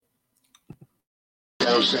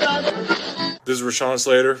This is Rashawn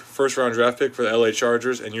Slater, first round draft pick for the LA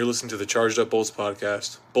Chargers, and you're listening to the Charged Up Bolts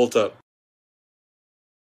podcast. Bolt up.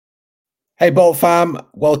 Hey, Bolt fam,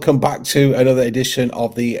 welcome back to another edition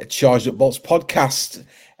of the Charged Up Bolts podcast,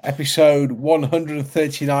 episode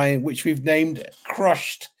 139, which we've named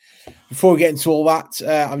Crushed. Before we get into all that,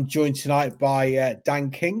 I'm joined tonight by Dan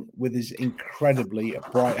King with his incredibly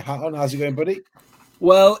bright hat on. How's it going, buddy?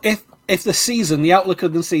 Well, if the outlook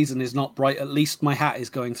of the season is not bright, at least my hat is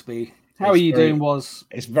going to be. How are you doing, Woz?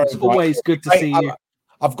 It's very it's always good to see you.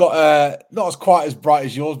 I've got not as quite as bright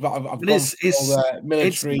as yours, but I've got the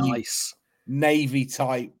military, nice navy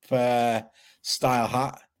type style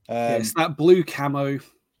hat. It's that blue camo.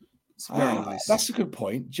 It's very nice. That's a good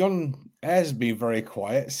point. John has been very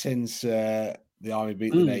quiet since the Army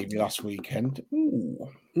beat the Navy last weekend.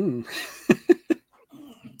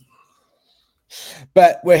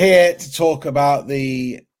 But we're here to talk about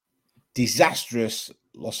the disastrous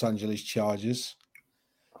Los Angeles Chargers.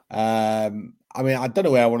 I mean, I don't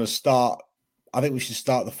know where I want to start. I think we should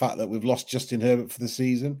start the fact that we've lost Justin Herbert for the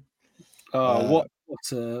season. What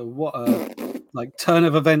a like turn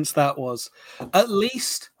of events that was. At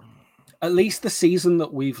least the season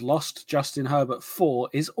that we've lost Justin Herbert for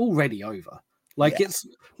is already over.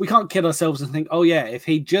 We can't kid ourselves and think, oh yeah, if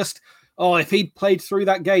he'd played through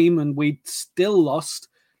that game and we'd still lost,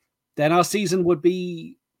 then our season would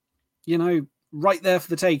be, right there for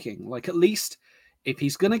the taking. Like, at least if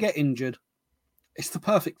he's going to get injured, it's the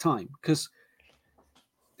perfect time, because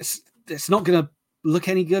it's not going to look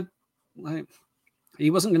any good. Like,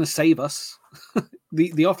 he wasn't going to save us.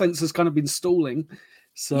 The offense has kind of been stalling.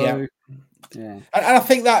 So, yeah. And I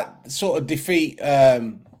think that sort of defeat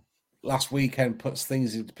last weekend puts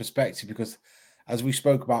things into perspective, because as we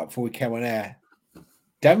spoke about before we came on air,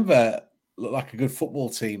 Denver looked like a good football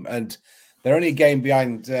team, and they're only a game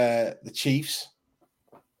behind the Chiefs.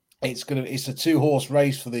 It's a 2-horse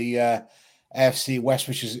race for the AFC West,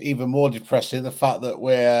 which is even more depressing. The fact that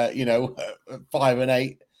we're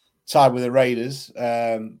 5-8, tied with the Raiders,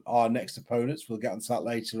 our next opponents. We'll get onto that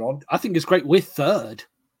later on. I think it's great. We're third,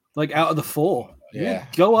 like out of the 4. Yeah,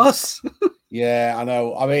 go us. Yeah, I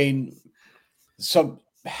know. I mean,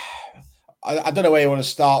 I don't know where you want to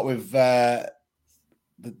start with the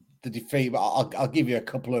defeat, but I'll give you a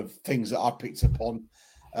couple of things that I picked up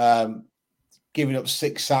on. Giving up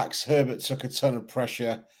 6 sacks, Herbert took a ton of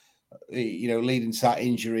pressure, leading to that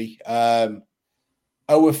injury. 0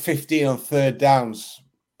 of 15 on third downs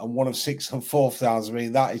and 1 of 6 on fourth downs. I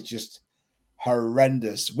mean, that is just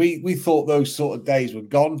horrendous. We thought those sort of days were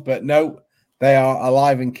gone, but no, they are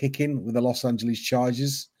alive and kicking with the Los Angeles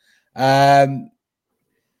Chargers. And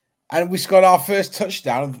we scored our first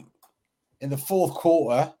touchdown in the fourth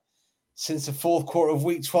quarter since the fourth quarter of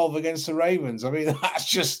week 12 against the Ravens. I mean, that's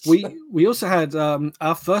just... We also had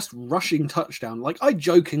our first rushing touchdown. Like, I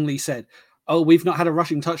jokingly said, oh, we've not had a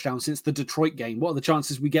rushing touchdown since the Detroit game. What are the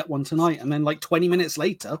chances we get one tonight? And then, 20 minutes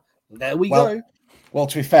later, there we go. Well,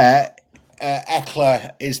 to be fair,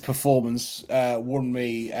 Eckler's performance won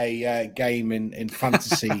me a game in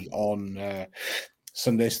fantasy on...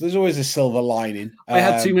 Sunday, so there's always a silver lining. I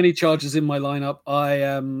had too many Chargers in my lineup. I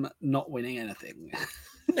am not winning anything.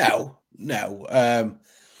 No. And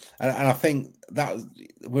I think that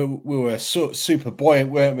we were super buoyant,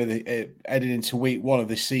 weren't we, heading into week 1 of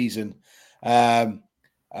this season. And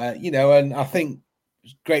I think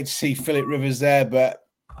it's great to see Phillip Rivers there, but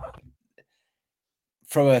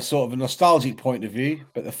from a sort of a nostalgic point of view.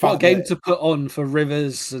 But the fact what a game to put on for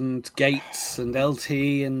Rivers and Gates and LT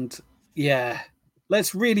and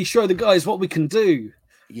let's really show the guys what we can do.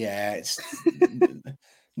 Yeah, it's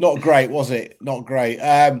not great, was it? Not great.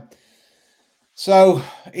 So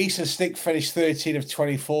Easton Stick finished 13 of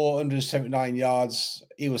 24, 179 yards.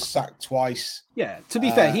 He was sacked twice. Yeah, to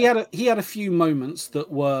be fair, he had a few moments that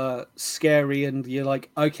were scary, and you're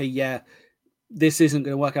like, okay, yeah, this isn't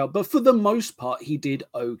going to work out. But for the most part, he did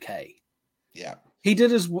okay. Yeah, he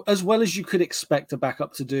did as well as you could expect a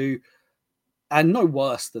backup to do, and no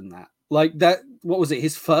worse than that. Like that, what was it?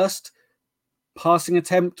 His first passing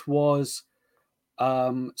attempt was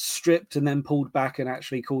stripped and then pulled back and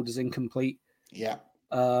actually called as incomplete. Yeah.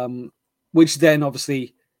 Which then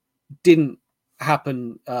obviously didn't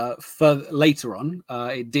happen further later on.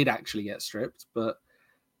 It did actually get stripped, but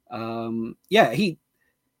he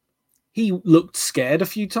looked scared a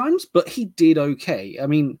few times, but he did okay. I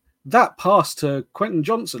mean, that pass to Quentin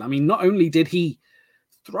Johnson, I mean, not only did he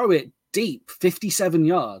throw it deep, 57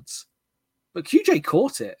 yards, but QJ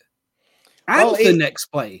caught it. And the next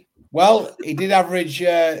play. Well, he did average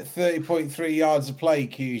 30.3 yards a play,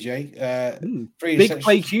 QJ. Big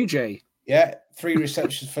play, QJ. Yeah, 3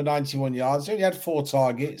 receptions for 91 yards. He only had 4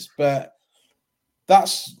 targets, but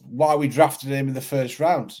that's why we drafted him in the first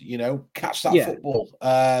round. Catch that football.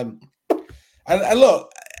 And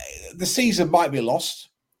look, the season might be lost.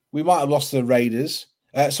 We might have lost to the Raiders.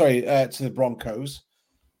 To the Broncos.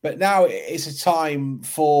 But now it's a time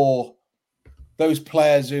for those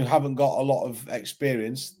players who haven't got a lot of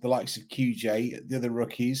experience, the likes of QJ, the other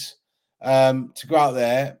rookies, to go out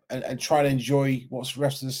there and try and enjoy what's the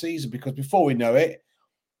rest of the season. Because before we know it,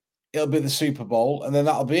 it'll be the Super Bowl, and then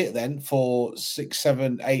that'll be it. Then for 6,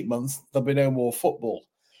 7, 8 months, there'll be no more football.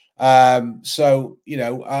 I mean,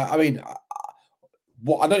 I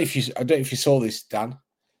don't know if you saw this, Dan.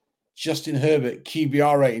 Justin Herbert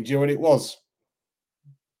QBR rating. Do you know what it was?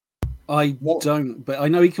 I don't, but I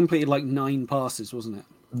know he completed like 9 passes, wasn't it?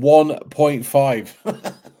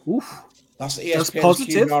 1.5. Oof. That's ESPN's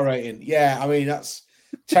QBR rating. Yeah, I mean, that's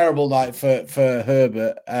terrible night for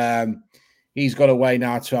Herbert. He's got away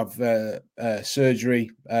now to have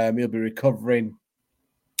surgery. He'll be recovering.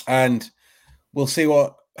 And we'll see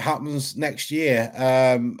what happens next year.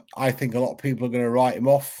 I think a lot of people are going to write him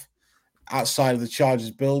off outside of the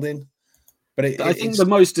Chargers building. But I think the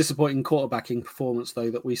most disappointing quarterbacking performance,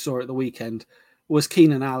 though, that we saw at the weekend was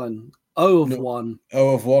Keenan Allen. 0 of 1. 0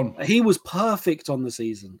 of 1. He was perfect on the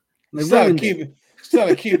season. Still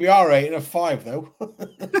a QBR rating of 5, though.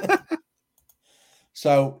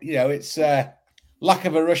 So, it's lack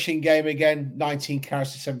of a rushing game again. 19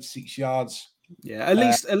 carries to 76 yards. Yeah, at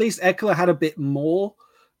least Eckler had a bit more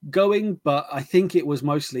going, but I think it was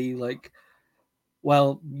mostly like,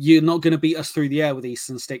 well, you're not going to beat us through the air with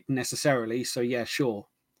Eastern Stick necessarily, so yeah, sure.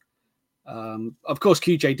 Of course,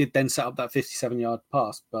 QJ did then set up that 57-yard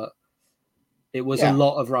pass, but it was a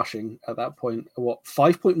lot of rushing at that point. What,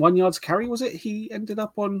 5.1 yards carry was it? He ended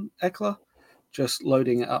up on Eckler? Just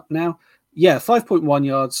loading it up now. Yeah, 5.1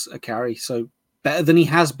 yards a carry, so better than he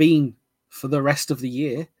has been for the rest of the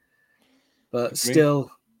year. But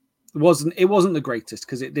still, it wasn't the greatest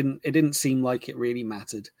because it didn't seem like it really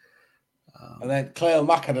mattered. And then Khalil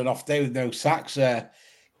Mack had an off day with no sacks.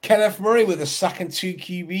 Kenneth Murray with a sack and 2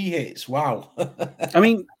 QB hits. Wow. I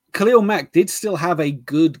mean, Khalil Mack did still have a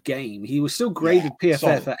good game. He was still graded PFF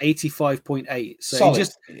solid. At 85.8. So solid.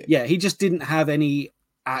 He just didn't have any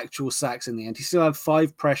actual sacks in the end. He still had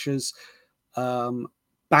 5 pressures,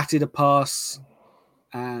 batted a pass,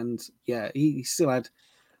 and he still had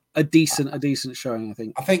a decent showing, I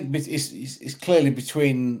think. I think it's clearly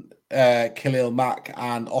between Khalil Mack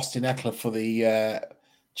and Austin Eckler for the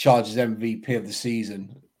Chargers MVP of the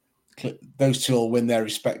season. Those two will win their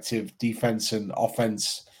respective defense and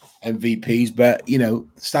offense MVPs, but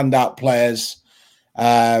standout players.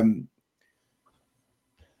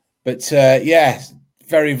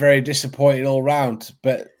 Very, very disappointing all round.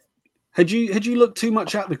 But had you looked too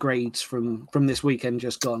much at the grades from this weekend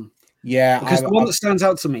just gone? Yeah, because the one that stands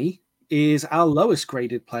out to me is our lowest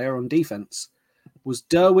graded player on defense was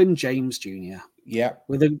Derwin James Jr. Yeah,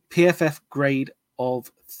 with a PFF grade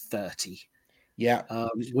of 30. Yeah,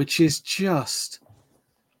 which is just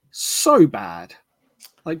so bad.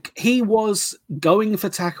 Like, he was going for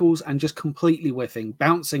tackles and just completely whiffing,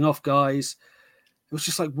 bouncing off guys. It was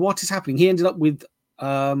just like, what is happening? He ended up with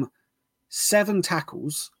 7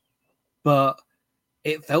 tackles, but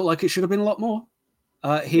it felt like it should have been a lot more.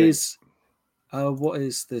 His what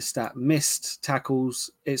is the stat? Missed tackles.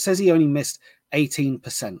 It says he only missed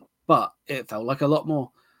 18%, but it felt like a lot more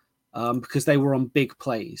because they were on big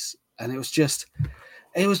plays, and it was just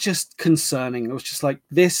concerning. It was just like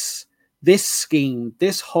this scheme,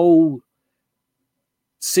 this whole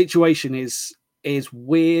situation is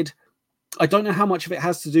weird. I don't know how much of it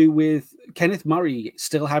has to do with Kenneth Murray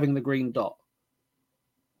still having the green dot.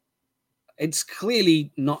 It's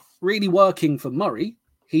clearly not really working for Murray.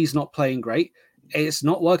 He's not playing great. It's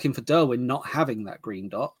not working for Derwin not having that green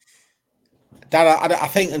dot. Dan, I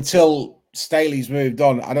think until Staley's moved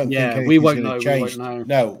on, I don't think anything's going to change.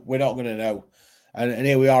 No, we're not going to know. And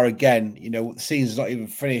here we are again. The season's not even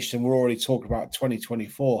finished, and we're already talking about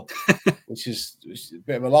 2024, which is a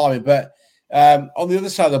bit of alarming. But on the other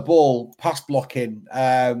side of the ball, pass blocking,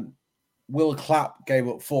 Will Clapp gave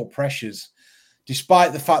up 4 pressures,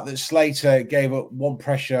 despite the fact that Slater gave up 1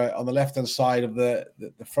 pressure on the left-hand side of the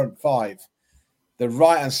front 5. The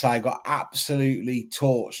right-hand side got absolutely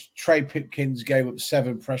torched. Trey Pipkins gave up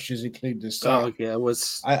 7 pressures, including a sack. Oh, yeah, it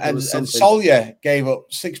was and Sawyer gave up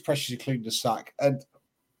 6 pressures, including a sack. And,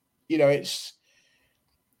 it's...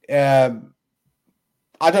 I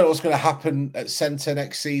don't know what's going to happen at centre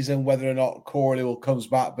next season, whether or not Corley will comes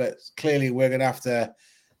back, but clearly we're going to have to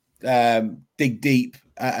dig deep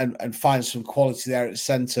and find some quality there at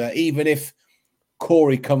centre, even if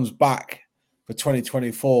Corey comes back for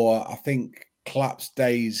 2024, I think Clapp's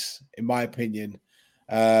days, in my opinion,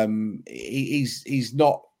 he's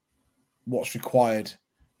not what's required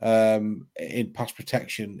in pass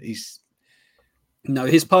protection. His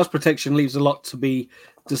pass protection leaves a lot to be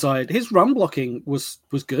desired. His run blocking was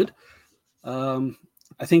good. I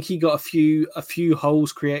think he got a few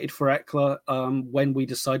holes created for Eckler when we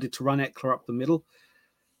decided to run Eckler up the middle.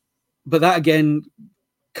 But that again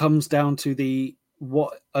comes down to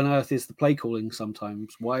what on earth is the play calling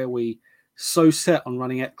sometimes? Why are we so set on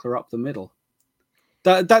running Eckler up the middle?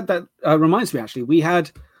 That reminds me, actually, we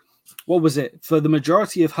had, what was it, for the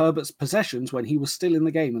majority of Herbert's possessions when he was still in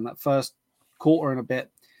the game in that first quarter and a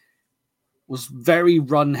bit, was very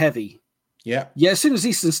run heavy. Yeah. As soon as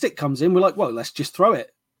Easton Stick comes in, we're like, well, let's just throw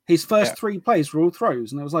it. His first 3 plays were all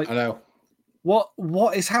throws. And I was like, I know.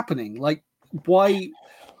 What is happening? Like, why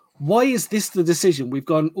is this the decision? We've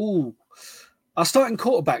gone, our starting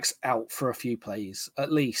quarterback's out for a few plays, at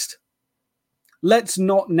least. Let's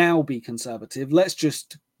not now be conservative. Let's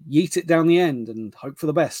just yeet it down the end and hope for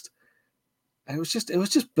the best. And it was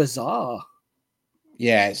just bizarre.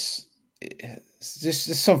 Yeah, it's just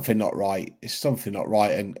there's something not right. It's something not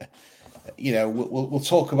right. And, we'll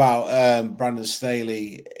talk about Brandon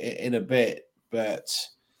Staley in a bit, but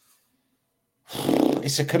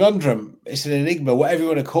it's a conundrum. It's an enigma, whatever you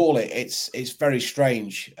want to call it. It's very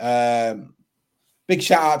strange. Big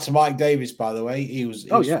shout out to Mike Davis, by the way. He was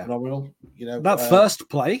phenomenal. That first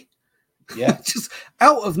play, yeah, just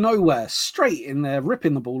out of nowhere, straight in there,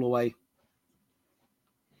 ripping the ball away.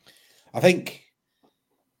 I think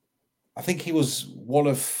he was one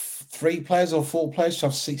of 3 players or 4 players to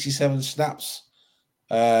have 67 snaps.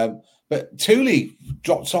 But Thule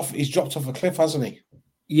dropped off. He's dropped off a cliff, hasn't he?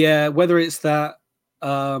 Yeah, whether it's that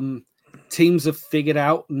teams have figured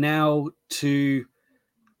out now to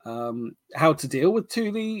how to deal with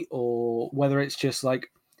Thule, or whether it's just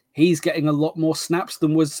like he's getting a lot more snaps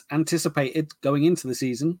than was anticipated going into the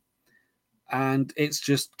season, and it's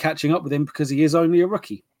just catching up with him because he is only a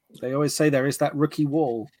rookie. They always say there is that rookie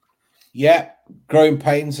wall. Yeah, growing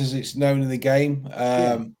pains, as it's known in the game.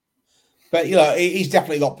 But, he's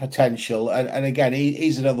definitely got potential. And again,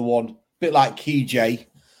 he's another one, a bit like QJ.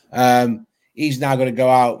 He's now going to go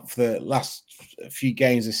out for the last few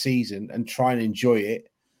games of the season and try and enjoy it.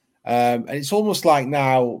 And it's almost like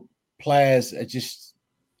now players are just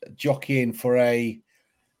jockeying for a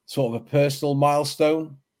sort of a personal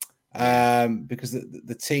milestone because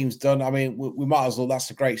the team's done. I mean, we might as well.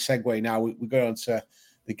 That's a great segue now. We go on to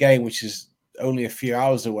the game, which is only a few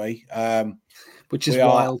hours away. Which is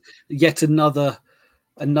wild. Yet another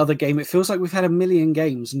game. It feels like we've had a million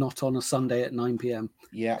games not on a Sunday at 9 p.m.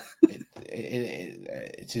 Yeah,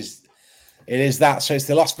 it is. It is that. So it's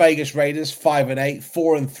the Las Vegas Raiders, 5-8,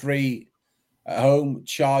 4-3 at home.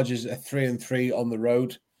 Chargers are 3-3 on the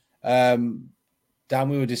road. Dan,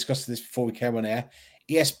 we were discussing this before we came on air.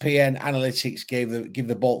 ESPN analytics give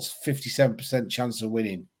the Bolts 57% chance of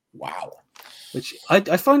winning. Wow, which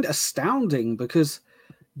I find astounding because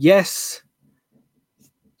yes,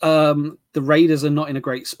 the Raiders are not in a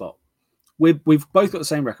great spot. We've both got the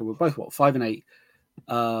same record. We're both 5-8,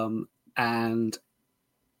 and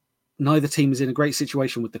neither team is in a great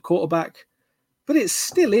situation with the quarterback, but it's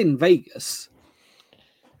still in Vegas.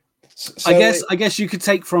 So I guess you could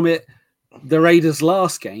take from it the Raiders'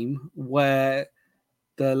 last game where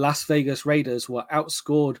the Las Vegas Raiders were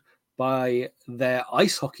outscored by their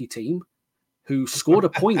ice hockey team, who scored a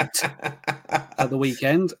point at the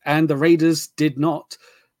weekend, and the Raiders did not.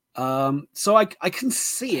 So I can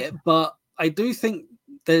see it, but I do think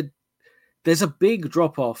that there's a big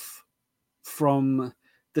drop-off from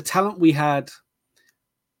the talent we had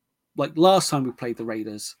like last time we played the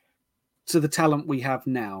Raiders to the talent we have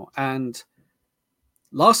now. And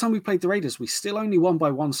last time we played the Raiders, we still only won by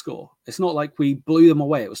 1 score. It's not like we blew them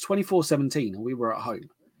away. It was 24-17 and we were at home.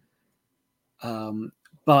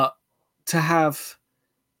 But to have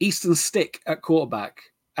Easton Stick at quarterback,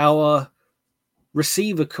 our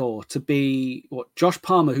receiver core to be Josh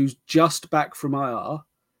Palmer, who's just back from IR,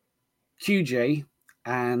 QJ,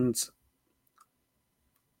 and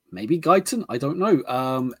maybe Guyton, I don't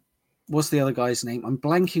know. What's the other guy's name? I'm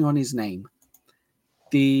blanking on his name.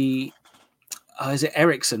 Is it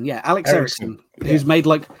Erickson? Yeah, Alex Erickson, who's made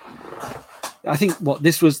I think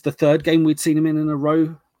this was the 3rd game we'd seen him in a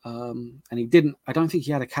row. And I don't think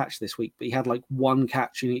he had a catch this week, but he had 1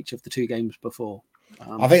 catch in each of the 2 games before.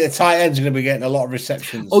 I think the tight ends are going to be getting a lot of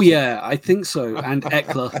receptions. Oh yeah, I think so. And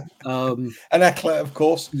Eckler. And Eckler, of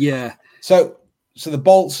course. Yeah. So the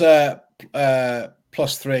Bolts are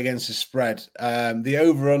 +3 against the spread. The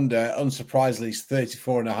over-under, unsurprisingly, is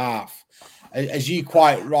 34.5. as you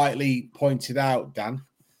quite rightly pointed out, Dan,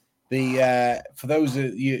 for those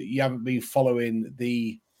of you haven't been following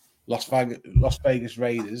the Las Vegas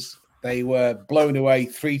Raiders, they were blown away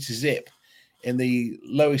 3-0 in the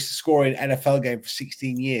lowest scoring NFL game for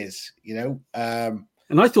 16 years.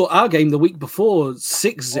 And I thought our game the week before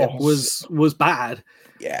 6-0 was bad.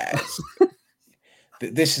 Yeah.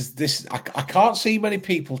 This is I can't see many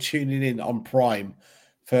people tuning in on Prime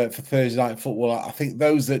for Thursday night football. I think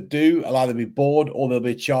those that do will either be bored or they'll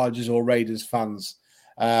be Chargers or Raiders fans.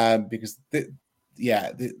 Because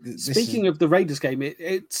speaking of the Raiders game,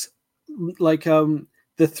 it's like the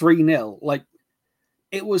 3-0. Like,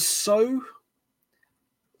 it was so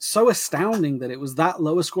astounding that it was that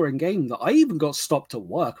lower scoring game that I even got stopped at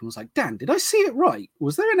work and was like, Dan, did I see it right?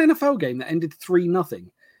 Was there an NFL game that ended 3-0?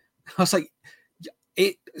 I was like,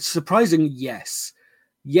 surprisingly, yes.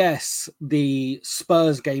 Yes, the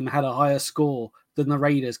Spurs game had a higher score than the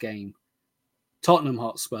Raiders game. Tottenham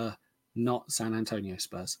Hotspur, not San Antonio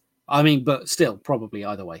Spurs. I mean, but still, probably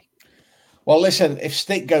either way. Well, listen, if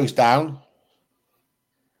Stick goes down,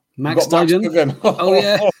 Max Duggan. Oh,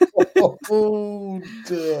 yeah. Oh,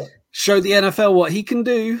 dear. Show the NFL what he can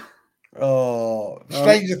do. Oh,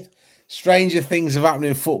 stranger things have happened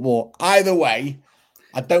in football. Either way,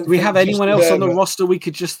 I don't. Do we have anyone else on the roster we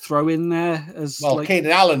could just throw in there as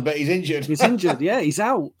Keenan Allen, but he's injured. He's injured. Yeah, he's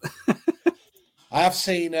out. I have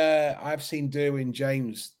seen Derwin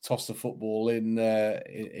James toss the football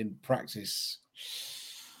in practice,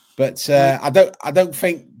 but I don't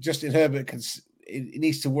think Justin Herbert he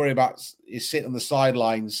needs to worry about his sitting on the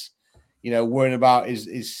sidelines, worrying about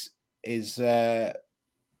his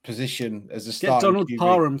position as a starting. Get Donald QB.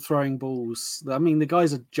 Parham throwing balls. I mean, the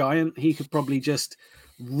guy's a giant. He could probably just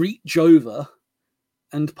reach over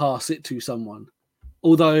and pass it to someone.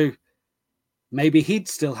 Although maybe he'd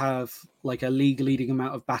still have like a league-leading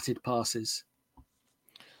amount of batted passes.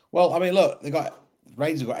 Well, I mean, look,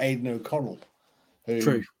 Raiders have got Aiden O'Connell.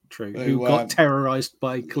 True. Who got terrorized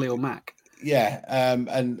by Khalil Mack. Yeah,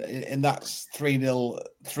 and that's 3-0,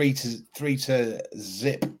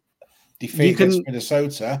 3-0 defeat against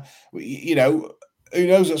Minnesota. Who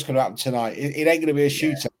knows what's going to happen tonight? It ain't going to be a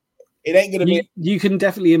shooter. It ain't going to be. You can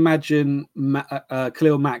definitely imagine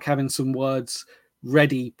Khalil Mack having some words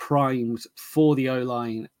ready, primed for the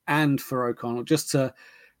O-line and for O'Connell, just to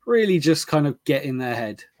really just kind of get in their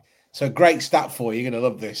head. So great stat for you. You're going to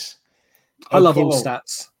love this. I love all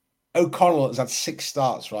stats. O'Connell has had 6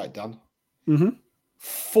 starts, right, Dan? Mm-hmm.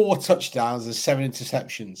 4 touchdowns and 7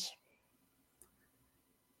 interceptions.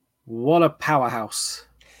 What a powerhouse.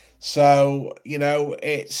 So,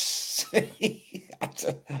 it's I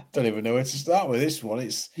don't even know where to start with this one. I'm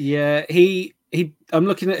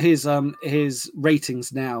looking at his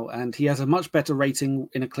ratings now, and he has a much better rating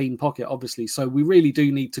in a clean pocket, obviously. So we really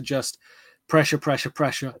do need to just pressure,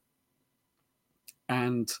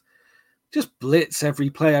 and just blitz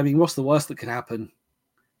every play. I mean, what's the worst that could happen?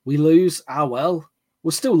 We lose. We'll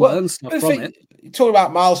still learn stuff from it. Talking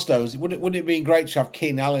about milestones, wouldn't it be great to have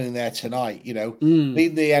Keenan Allen in there tonight?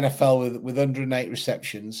 Leading the NFL with 108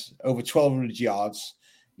 receptions, over 1,200 yards,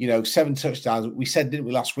 7 touchdowns. We said, didn't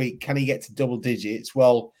we, last week? Can he get to double digits?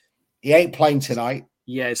 Well, he ain't playing tonight.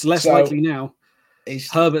 Yeah, it's less likely now.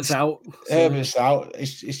 Herbert's out. Herbert's out.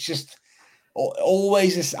 It's just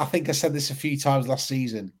always. I think I said this a few times last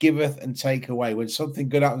season. Giveth and take away. When something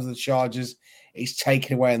good happens to the Chargers, it's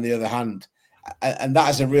taken away on the other hand. And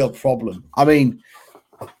that is a real problem. I mean,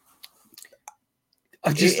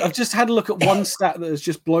 I've just had a look at one stat that has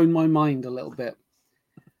just blown my mind a little bit.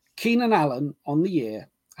 Keenan Allen on the year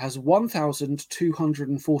has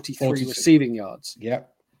 1,243 receiving yards.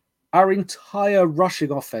 Yep. Our entire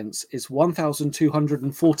rushing offense is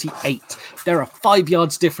 1,248. There are 5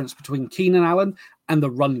 yards difference between Keenan Allen and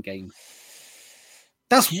the run game.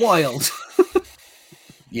 That's wild.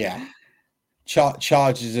 Yeah.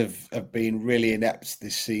 Chargers have been really inept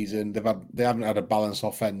this season. They haven't had a balanced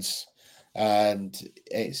offense, and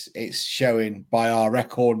it's showing by our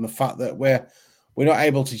record and the fact that we're not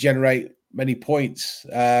able to generate many points.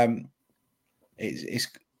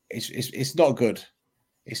 It's not good.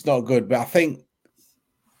 It's not good. But I think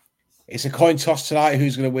it's a coin toss tonight.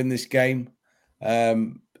 Who's going to win this game?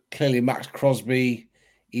 Clearly, Max Crosby.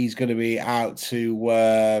 He's going to be out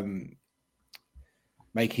to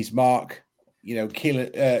make his mark.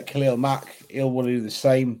 Khalil Mack, he'll want to do the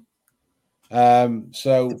same.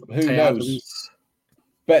 So who knows?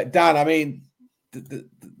 But Dan, I mean,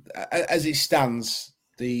 as it stands,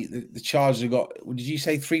 the Chargers have got. Did you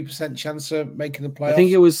say 3% chance of making the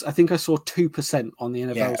playoffs? I think I saw 2% on the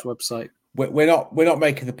NFL's website. We're not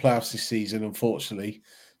making the playoffs this season, unfortunately.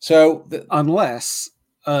 So unless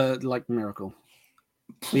like miracle.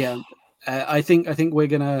 But yeah, I think we're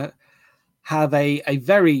gonna have a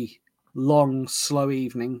very long, slow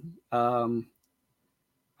evening, and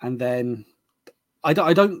then I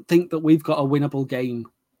don't think that we've got a winnable game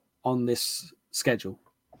on this schedule.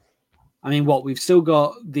 I mean, we've still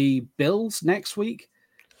got the Bills next week,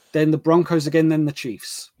 then the Broncos again, then the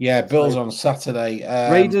Chiefs. Yeah, Bills on Saturday.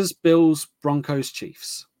 Raiders, Bills, Broncos,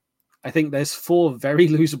 Chiefs. I think there's 4 very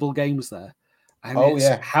losable games there. And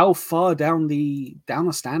how far down the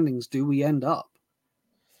standings do we end up?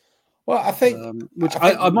 Well, I think,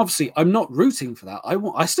 I'm obviously I'm not rooting for that.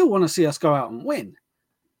 I still want to see us go out and win.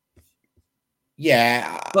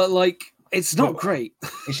 Yeah, but like it's not great.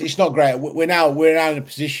 It's not great. We're now in a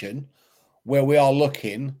position where we are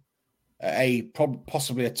looking at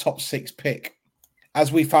possibly a top 6 pick,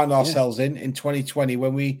 as we found ourselves in 2020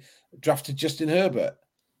 when we drafted Justin Herbert.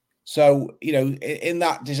 So, in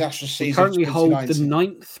that disastrous season, we currently hold the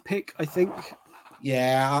 9th pick, I think.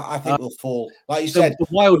 Yeah, I think we'll fall. Like you said, said, the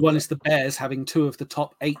wild one is the Bears having 2 of the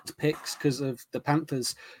top 8 picks because of the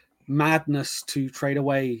Panthers' madness to trade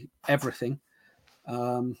away everything.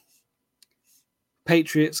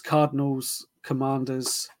 Patriots, Cardinals,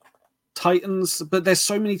 Commanders, Titans, but there's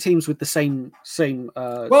so many teams with the same.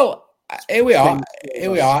 Well, here we are.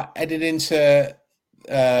 Here we are headed into.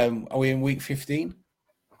 Are we in week 15?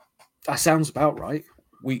 That sounds about right.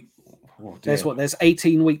 There's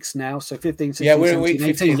 18 weeks now, so 15, 16, we're 17, in week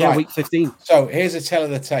 15. 18, Right. Week 15. So here's a tell of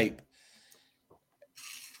the tape.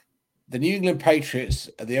 The New England Patriots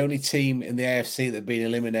are the only team in the AFC that have been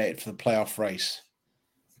eliminated for the playoff race.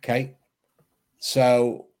 Okay.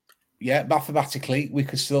 So, mathematically, we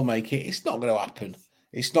could still make it. It's not going to happen.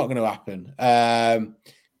 It's not going to happen.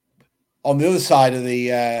 On the other side of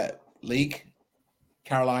the league,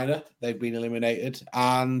 Carolina, they've been eliminated.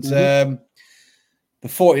 And the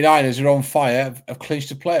 49ers are on fire, have clinched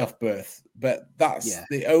a playoff berth. But that's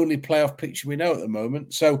the only playoff picture we know at the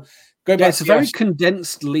moment. So, it's a very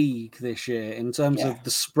condensed league this year in terms of the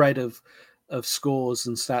spread of scores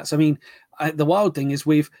and stats. I mean, the wild thing is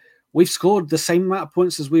we've scored the same amount of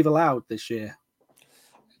points as we've allowed this year.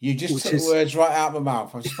 You just took the words right out of my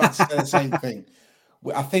mouth. I was about to say the same thing.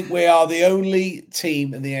 I think we are the only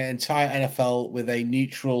team in the entire NFL with a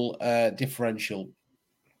neutral differential.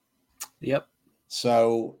 Yep.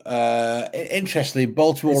 So, interestingly,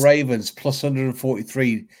 Baltimore Ravens plus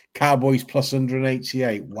 143, Cowboys plus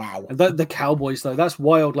 188. Wow. The Cowboys, though, that's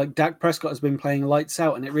wild. Like, Dak Prescott has been playing lights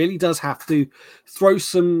out, and it really does have to throw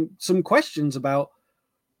some questions about.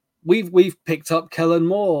 We've picked up Kellen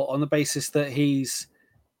Moore on the basis that he's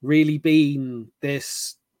really been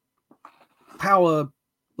this power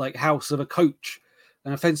house of a coach,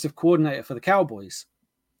 an offensive coordinator for the Cowboys,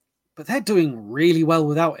 but they're doing really well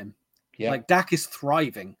without him. Yeah. Like, Dak is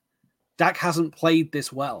thriving. Dak hasn't played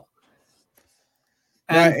this well.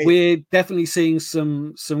 And we're definitely seeing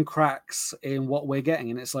some cracks in what we're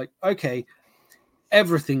getting. And it's like, okay,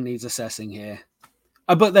 everything needs assessing here.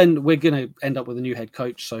 But then we're going to end up with a new head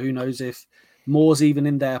coach. So who knows if Moore's even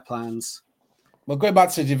in their plans. Well, going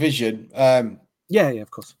back to the division.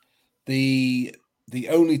 Of course. The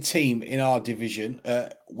only team in our division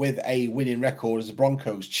with a winning record is the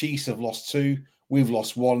Broncos. Chiefs have lost 2. We've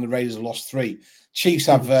lost 1. The Raiders have lost 3. Chiefs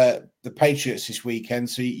have the Patriots this weekend,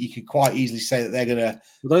 so you could quite easily say that they're going to.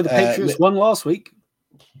 Although the Patriots won last week.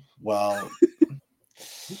 Well,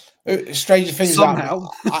 stranger things somehow.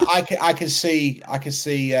 I can see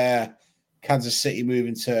Kansas City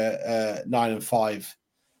moving to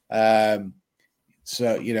 9-5.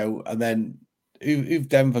 So and then who've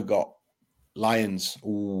Denver got? Lions.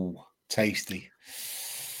 Ooh, tasty.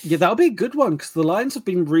 Yeah, that'll be a good one because the Lions have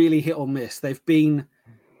been really hit or miss. They've been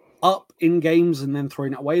up in games and then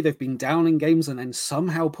thrown it away. They've been down in games and then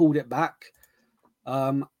somehow pulled it back.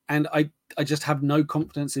 And I just have no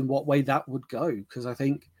confidence in what way that would go because I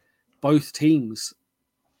think both teams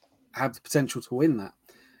have the potential to win that.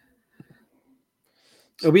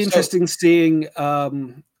 It'll be interesting seeing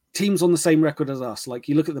teams on the same record as us. Like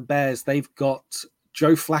you look at the Bears, they've got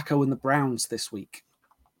Joe Flacco and the Browns this week.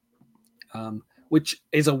 Which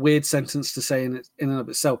is a weird sentence to say in and of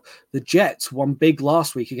itself. The Jets won big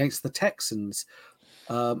last week against the Texans.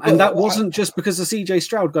 And that wasn't just because of CJ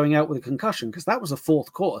Stroud going out with a concussion, because that was a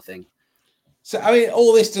fourth quarter thing. So, I mean,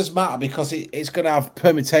 all this does matter because it's going to have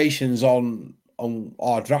permutations on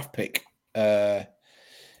our draft pick in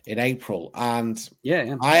April. And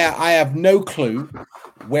I have no clue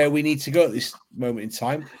where we need to go at this moment in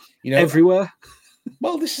time. Everywhere.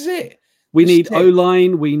 Well, this is it. We need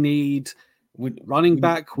O-line. We need... running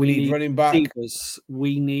back, we need running back. Receivers.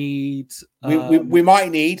 We need. We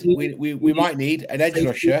might need an edge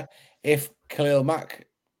rusher if Khalil Mack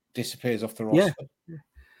disappears off the Yeah. roster.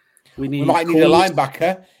 We might need a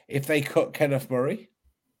linebacker if they cut Kenneth Murray.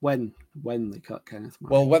 When they cut Kenneth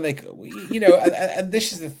Murray. Well, when they, and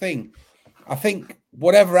this is the thing. I think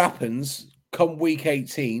whatever happens, come week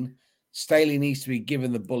 18, Staley needs to be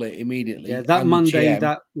given the bullet immediately. Yeah, that Monday,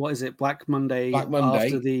 what is it? Black Monday.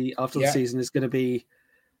 After the season is going to be.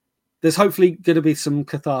 There's hopefully going to be some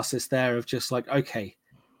catharsis there of just like, okay,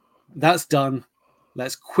 that's done.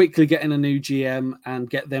 Let's quickly get in a new GM and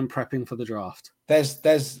get them prepping for the draft.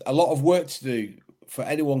 There's a lot of work to do for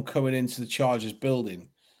anyone coming into the Chargers building.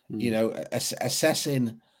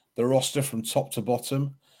 Assessing the roster from top to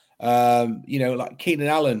bottom. Like Keenan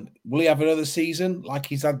Allen, will he have another season like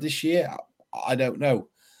he's had this year? I don't know.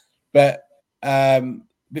 But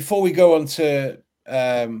before we go on to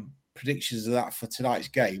predictions of that for tonight's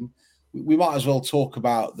game, we might as well talk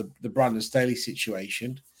about the Brandon Staley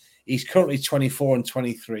situation. He's currently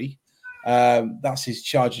 24-23. That's his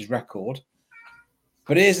Chargers record.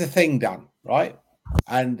 But here's the thing, Dan, right?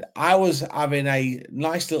 And I was having a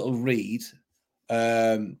nice little read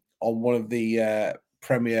on one of the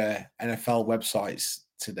premier NFL websites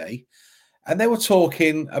today, and they were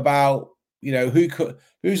talking about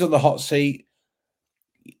who's on the hot seat,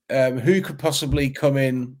 who could possibly come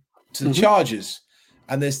in to the Chargers,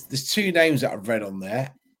 and there's two names that I've read on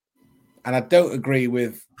there, and I don't agree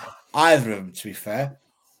with either of them, to be fair.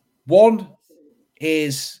 One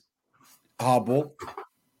is Harbaugh.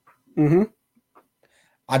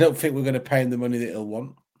 I don't think we're going to pay him the money that he'll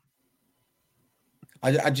want.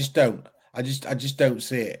 I just don't. I just don't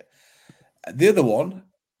see it. The other one,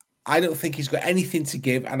 I don't think he's got anything to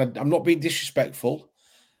give, and I'm not being disrespectful.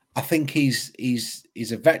 I think he's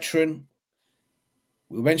a veteran.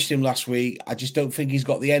 We mentioned him last week. I just don't think he's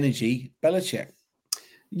got the energy. Belichick.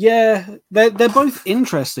 Yeah, they're both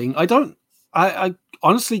interesting. I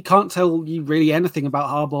honestly can't tell you really anything about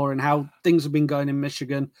Harbaugh and how things have been going in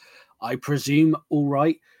Michigan. I presume all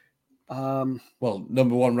right. Well,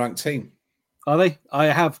 number one ranked team. Are they? I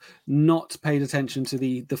have not paid attention to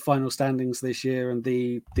the final standings this year, and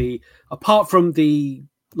the apart from the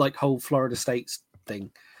whole Florida State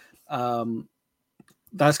thing.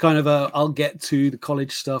 That's kind of I'll get to the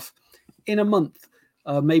college stuff in a month,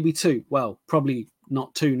 maybe 2. Well, probably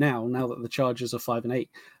not 2 now that the Chargers are 5-8.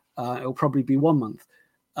 It'll probably be 1 month.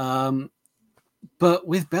 But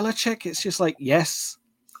with Belichick, it's just like, yes,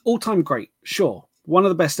 all-time great, sure. One of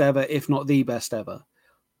the best ever, if not the best ever.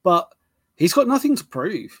 But he's got nothing to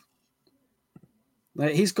prove.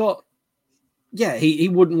 He's got, he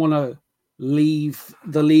wouldn't want to leave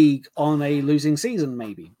the league on a losing season,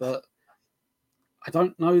 maybe, but I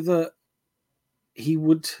don't know that he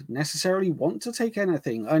would necessarily want to take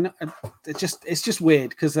anything. I know it's just weird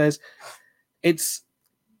because it's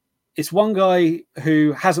one guy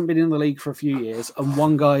who hasn't been in the league for a few years and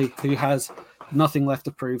one guy who has nothing left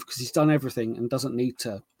to prove because he's done everything and doesn't need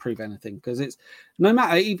to prove anything, because it's no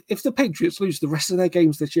matter if the Patriots lose the rest of their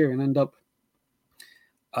games this year and end up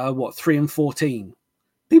 3-14,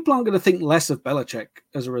 people aren't going to think less of Belichick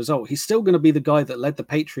as a result. He's still going to be the guy that led the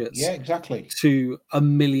Patriots to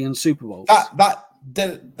 1 million Super Bowls.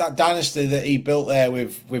 That dynasty that he built there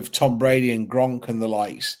with Tom Brady and Gronk and the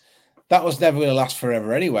likes, that was never going to last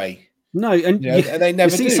forever anyway. No, and and they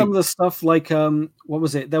never see do. Some of the stuff like what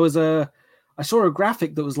was it? There was I saw a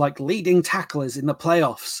graphic that was like leading tacklers in the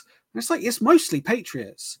playoffs. And it's like it's mostly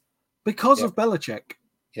Patriots because of Belichick.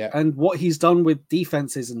 Yeah, and what he's done with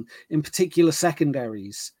defenses and in particular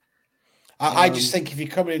secondaries. I just think if you're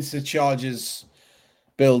coming into the Chargers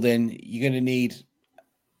building, you're going to need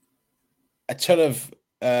a ton of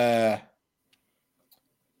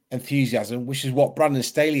enthusiasm, which is what Brandon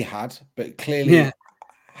Staley had, but clearly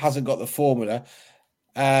hasn't got the formula.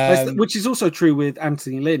 Which is also true with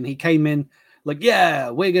Anthony Lynn. He came in like,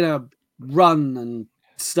 we're going to run and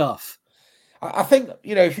stuff. I think,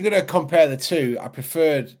 if you're going to compare the two, I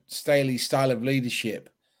preferred Staley's style of leadership.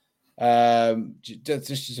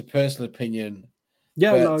 Just as a personal opinion.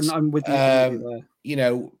 Yeah, but, no, I'm with you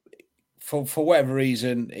there. For whatever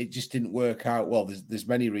reason, it just didn't work out. Well, there's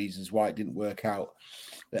many reasons why it didn't work out.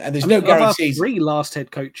 And there's no guarantees. Of our 3 last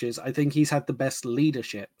head coaches, I think he's had the best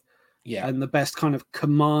leadership. Yeah. And the best kind of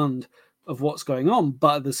command of what's going on.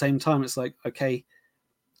 But at the same time, it's like, okay,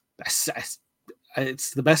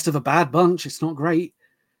 it's the best of a bad bunch. It's not great.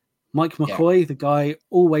 Mike McCoy, the guy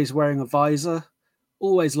always wearing a visor,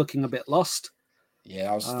 always looking a bit lost.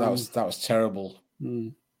 Yeah, that was terrible.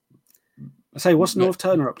 I say, what's Norv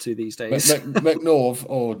Turner up to these days? McNorv,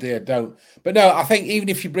 oh dear, don't. But no, I think even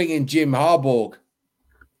if you bring in Jim Harbaugh,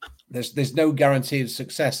 there's no guarantee of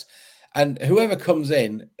success. And whoever comes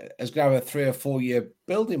in is going to have a 3 or 4 year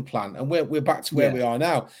building plan. And we're back to where we are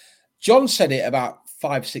now. John said it about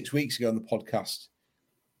 5-6 weeks ago on the podcast.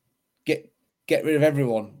 Get rid of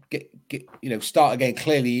everyone. Get start again.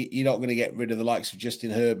 Clearly, you're not going to get rid of the likes of Justin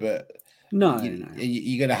Herbert. No,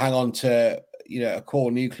 you're going to hang on to a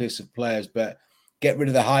core nucleus of players, but get rid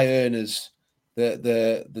of the high earners,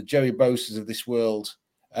 the Joey Bosa's of this world,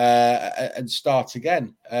 and start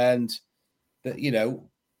again. And that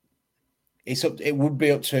it would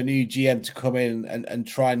be up to a new GM to come in and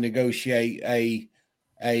try and negotiate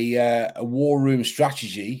a war room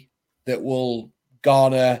strategy that will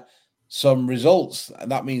garner some results,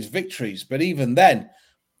 and that means victories. But even then,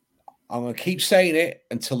 I'm going to keep saying it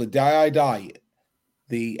until the day I die.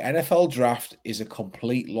 The NFL draft is a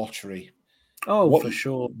complete lottery. Oh, for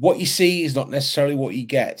sure. What you see is not necessarily what you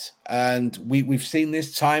get, and we've seen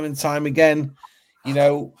this time and time again.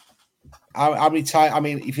 How many times? I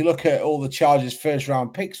mean, if you look at all the Chargers'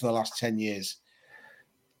 first-round picks for the last 10 years,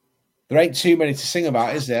 there ain't too many to sing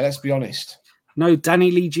about, is there? Let's be honest. No,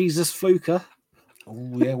 Danny Lee Jesus Fluker.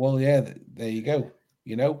 Oh yeah, well, yeah. There you go.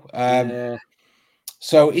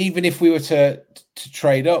 So even if we were to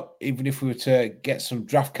trade up, even if we were to get some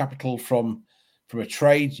draft capital from a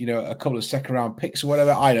trade, a couple of second-round picks or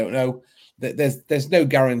whatever, I don't know. There's no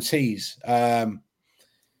guarantees. And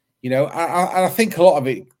I think a lot of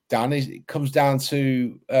it, Dan, it comes down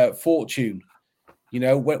to fortune.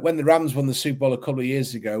 When the Rams won the Super Bowl a couple of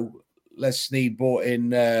years ago, Les Snead bought in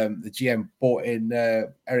the GM bought in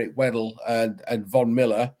Eric Weddle and Von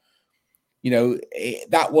Miller.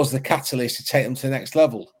 That was the catalyst to take them to the next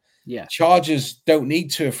level. Yeah, Chargers don't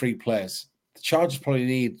need 2 or 3 players. The Chargers probably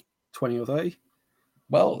need 20 or 30.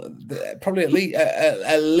 Well, probably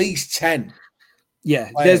at least 10.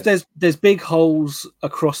 Yeah, there's big holes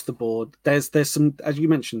across the board. There's some, as you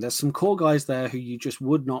mentioned, there's some core guys there who you just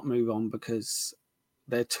would not move on because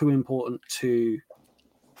they're too important to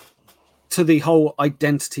the whole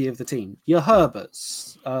identity of the team. Your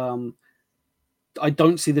Herberts. I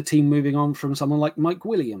don't see the team moving on from someone like Mike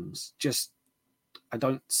Williams. I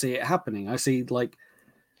don't see it happening. I see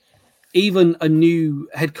even a new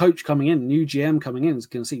head coach coming in, new GM coming in, is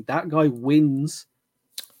going to see that guy wins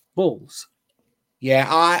balls.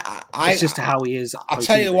 Yeah, it's just how he is. I'll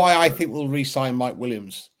tell you why I think we'll re-sign Mike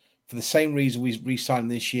Williams. For the same reason we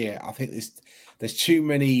re-signed this year. I think there's too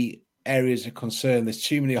many areas of concern. There's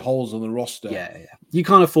too many holes on the roster. Yeah. You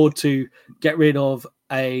can't afford to get rid of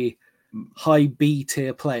a high B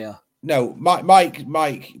tier player. No, Mike,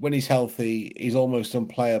 when he's healthy, he's almost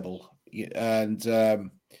unplayable, and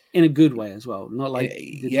in a good way as well. Not like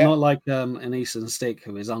an Eastern Stick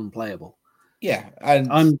who is unplayable. Yeah,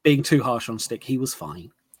 and I'm being too harsh on Stick. He was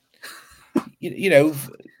fine.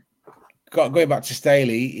 Going back to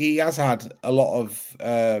Staley, he has had a lot of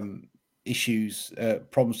issues,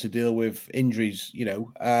 problems to deal with, injuries.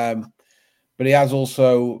 But he has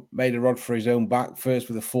also made a rod for his own back. First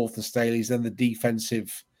with the 4th and Staley's, then the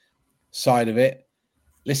defensive side of it.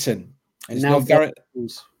 Listen, and now listen,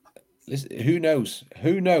 who knows?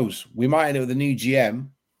 Who knows? We might end up with a new GM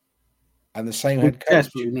and the same head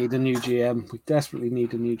coach. We desperately need a new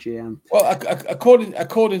GM. Well,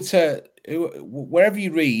 according to wherever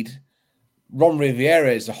you read, Ron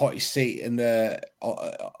Rivera is the hottest seat in the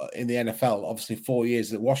NFL. Obviously, 4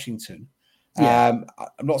 years at Washington. Yeah.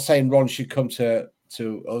 I'm not saying Ron should come to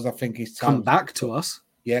us. I think he's come back to us.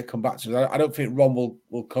 Yeah, come back to us. I don't think Ron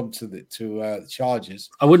will come to the Chargers.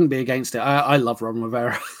 I wouldn't be against it. I love Ron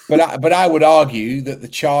Rivera, but I would argue that the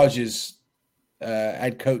Chargers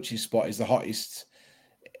head coaching spot is the hottest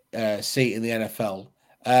seat in the NFL,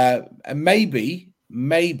 and maybe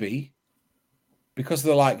because of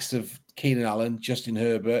the likes of Keenan Allen, Justin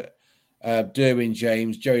Herbert, Derwin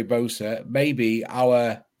James, Joey Bosa, maybe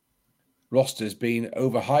our roster's been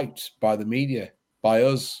overhyped by the media, by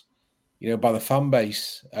us, by the fan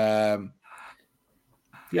base. Yeah,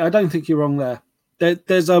 I don't think you're wrong there.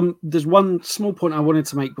 There's one small point I wanted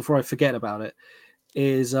to make before I forget about it.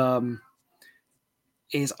 Is I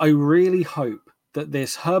really hope that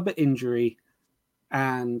this Herbert injury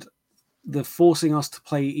and the forcing us to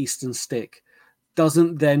play Eastern Stick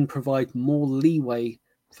doesn't then provide more leeway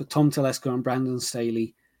for Tom Telesco and Brandon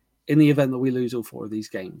Staley in the event that we lose all 4 of these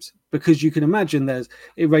games. Because you can imagine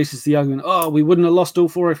it raises the argument, we wouldn't have lost all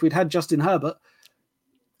 4 if we'd had Justin Herbert.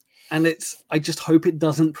 And I just hope it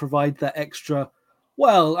doesn't provide that extra,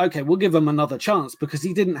 well, okay, we'll give him another chance because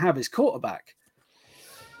he didn't have his quarterback.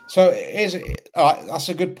 So that's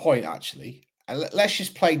a good point, actually. Let's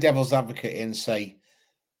just play devil's advocate and say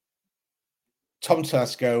Tom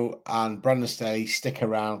Telesco and Brandon Staley stick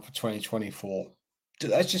around for 2024.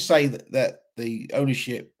 Let's just say that the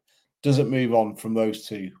ownership doesn't move on from those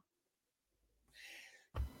two,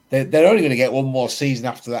 they're only going to get one more season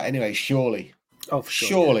after that anyway, surely. Oh, for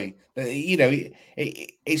sure, surely. Yeah. You know,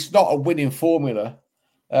 it's not a winning formula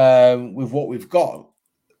with what we've got,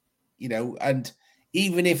 you know, and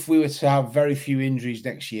even if we were to have very few injuries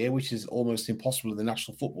next year, which is almost impossible in the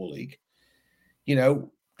National Football League, you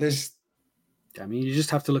know, I mean, you just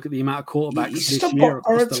have to look at the amount of quarterbacks this year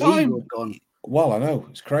across the league who have gone. Well, I know.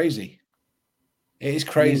 It's crazy. It is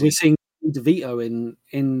crazy. I mean, we're seeing DeVito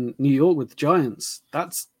in New York with the Giants.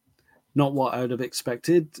 That's not what I would have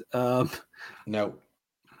expected. No.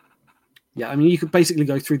 Yeah, I mean, you could basically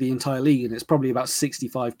go through the entire league, and it's probably about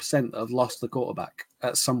 65% that have lost the quarterback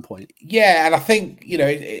at some point. Yeah, and I think, you know,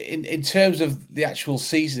 in terms of the actual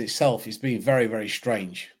season itself, it's been very, very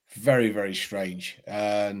strange. Very, very strange.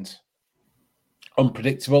 And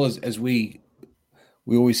unpredictable, as we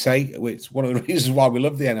always say. It's one of the reasons why we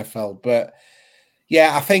love the NFL. But,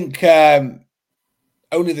 yeah, I think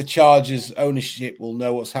only the Chargers ownership will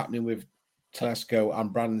know what's happening with Telesco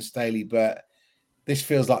and Brandon Staley, but this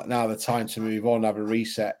feels like now the time to move on, have a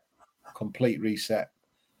reset, complete reset.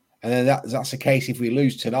 And then that's the case if we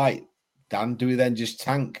lose tonight, Dan, do we then just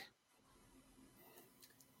tank?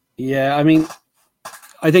 Yeah, I mean,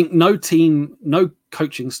 I think no team, no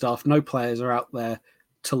coaching staff, no players are out there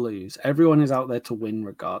to lose. Everyone is out there to win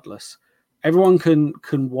regardless. Everyone can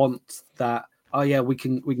want that, oh yeah, we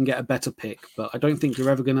can get a better pick, but I don't think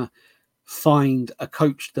you're ever going to find a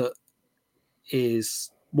coach that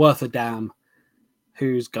is worth a damn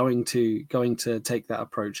who's going to take that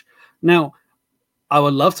approach. Now, I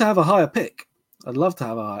would love to have a higher pick. I'd love to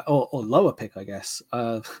have a higher or lower pick, I guess.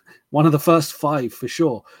 One of the first 5 for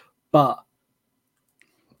sure. But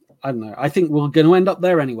I don't know. I think we're going to end up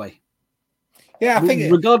there anyway. Yeah, I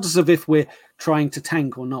think regardless of if we're trying to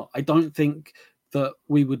tank or not, I don't think that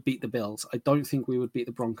we would beat the Bills. I don't think we would beat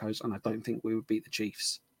the Broncos, and I don't think we would beat the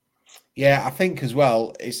Chiefs. Yeah, I think as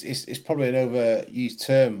well, it's probably an overused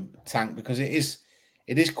term, tank, because it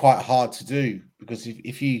is quite hard to do, because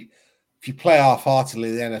if you play half-heartedly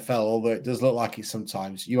in the NFL, although it does look like it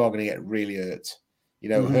sometimes, you are going to get really hurt, you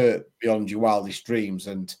know, hurt beyond your wildest dreams.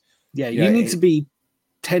 And yeah, you need to be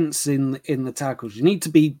tense in the tackles.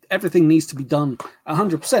 Everything needs to be done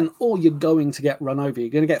 100%, or you're going to get run over. You're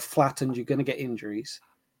going to get flattened. You're going to get injuries.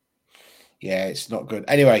 Yeah, it's not good.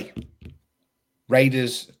 Anyway,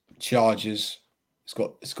 Raiders, Chargers. It's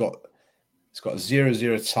got a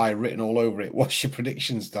 0-0 tie written all over it. What's your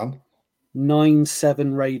predictions, Dan?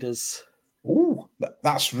 9-7 Raiders. Ooh,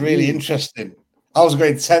 that's really interesting. I was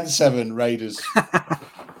going 10-7 Raiders.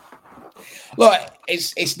 Look,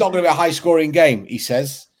 it's not going to be a high-scoring game, he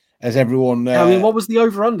says, as everyone... I mean, what was the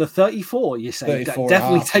over-under? 34, you say?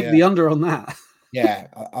 Definitely take the under on that. Yeah,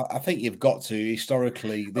 I think you've got to,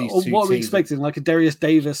 historically, these two what are we teams... expecting? Like a Darius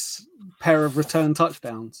Davis pair of return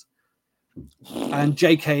touchdowns? And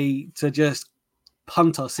JK to just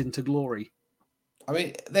punt us into glory. I mean,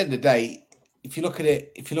 at the end of the day, if you look at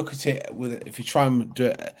it if you try and do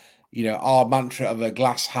it, you know, our mantra of a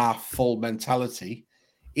glass half full mentality,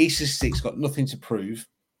 Easter Stick's got nothing to prove,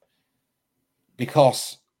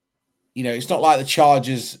 because, you know, it's not like the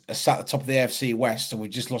Chargers are sat at the top of the AFC West and we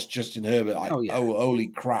just lost Justin Herbert. Like, oh holy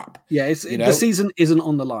crap! Yeah, the season isn't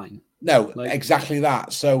on the line. No, exactly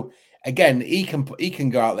that. So again, he can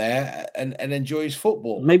go out there and enjoy his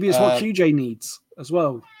football. Maybe it's what QJ needs as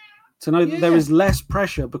well, to know that there is less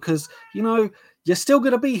pressure, because, you know, you're still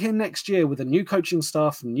going to be here next year with a new coaching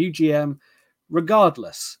staff and new GM,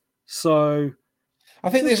 regardless. So I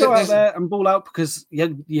think there's go out there and ball out, because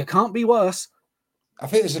you can't be worse. I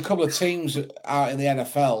think there's a couple of teams out in the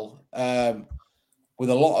NFL with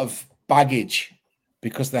a lot of baggage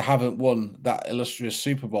because they haven't won that illustrious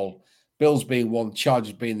Super Bowl. Bills being one,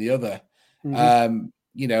 Chargers being the other.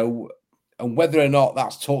 You know, and whether or not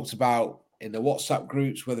that's talked about in the WhatsApp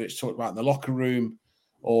groups, whether it's talked about in the locker room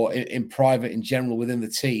or in private in general within the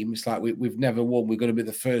team, it's like we've never won. We're going to be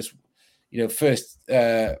the first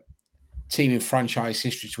team in franchise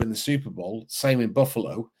history to win the Super Bowl. Same in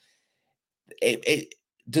Buffalo.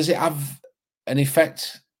 Does it have an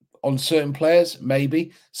effect on certain players?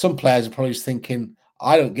 Maybe. Some players are probably thinking,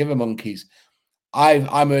 I don't give a monkeys.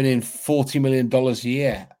 I'm earning $40 million a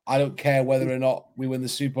year. I don't care whether or not we win the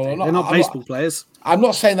Super Bowl or not. They're not baseball players. I'm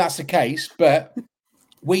not saying that's the case, but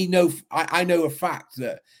we know. I know a fact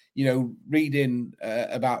that, you know, reading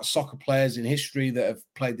about soccer players in history that have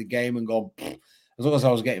played the game and gone, as long as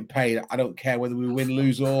I was getting paid, I don't care whether we win,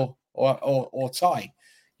 lose, or tie.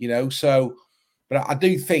 You know, so. But I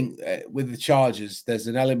do think with the Chargers, there's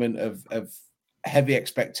an element of heavy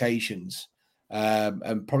expectations.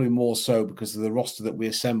 And probably more so because of the roster that we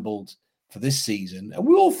assembled for this season, and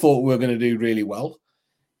we all thought we were going to do really well.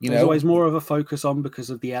 There's always more of a focus on because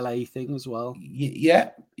of the LA thing as well. Yeah.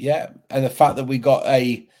 And the fact that we got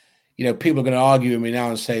people are going to argue with me now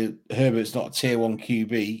and say Herbert's not a tier 1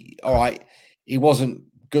 QB. All right, he wasn't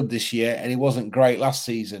good this year and he wasn't great last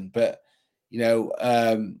season, but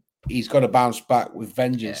he's got to bounce back with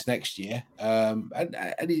vengeance next year. And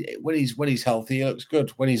when he's healthy, he looks good.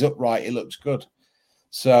 When he's upright, he looks good.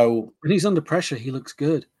 So when he's under pressure, he looks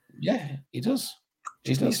good. Yeah, he does.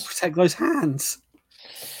 He needs to protect those hands.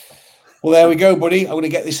 Well, there we go, buddy. I'm going to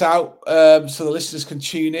get this out so the listeners can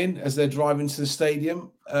tune in as they're driving to the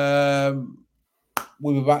stadium.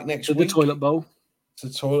 We'll be back next week. The toilet bowl. It's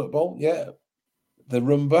a toilet bowl, yeah. The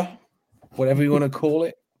Rumba, whatever you want to call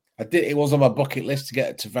it. It was on my bucket list to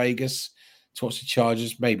get to Vegas to watch the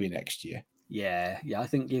Chargers, maybe next year. Yeah. I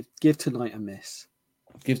think give tonight a miss.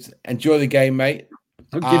 Enjoy the game, mate.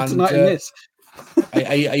 Don't give tonight a miss.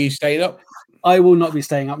 Are you staying up? I will not be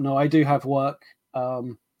staying up. No, I do have work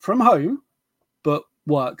from home, but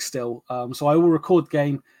work still. So I will record the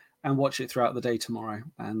game and watch it throughout the day tomorrow,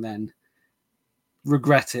 and then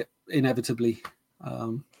regret it inevitably.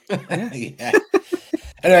 Yeah.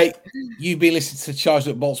 Anyway, you've been listening to the Charged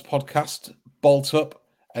Up Bolts podcast. Bolt up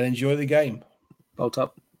and enjoy the game. Bolt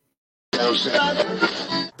up. This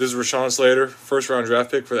is Rashawn Slater, first round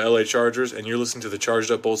draft pick for the LA Chargers, and you're listening to the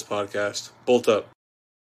Charged Up Bolts podcast. Bolt up.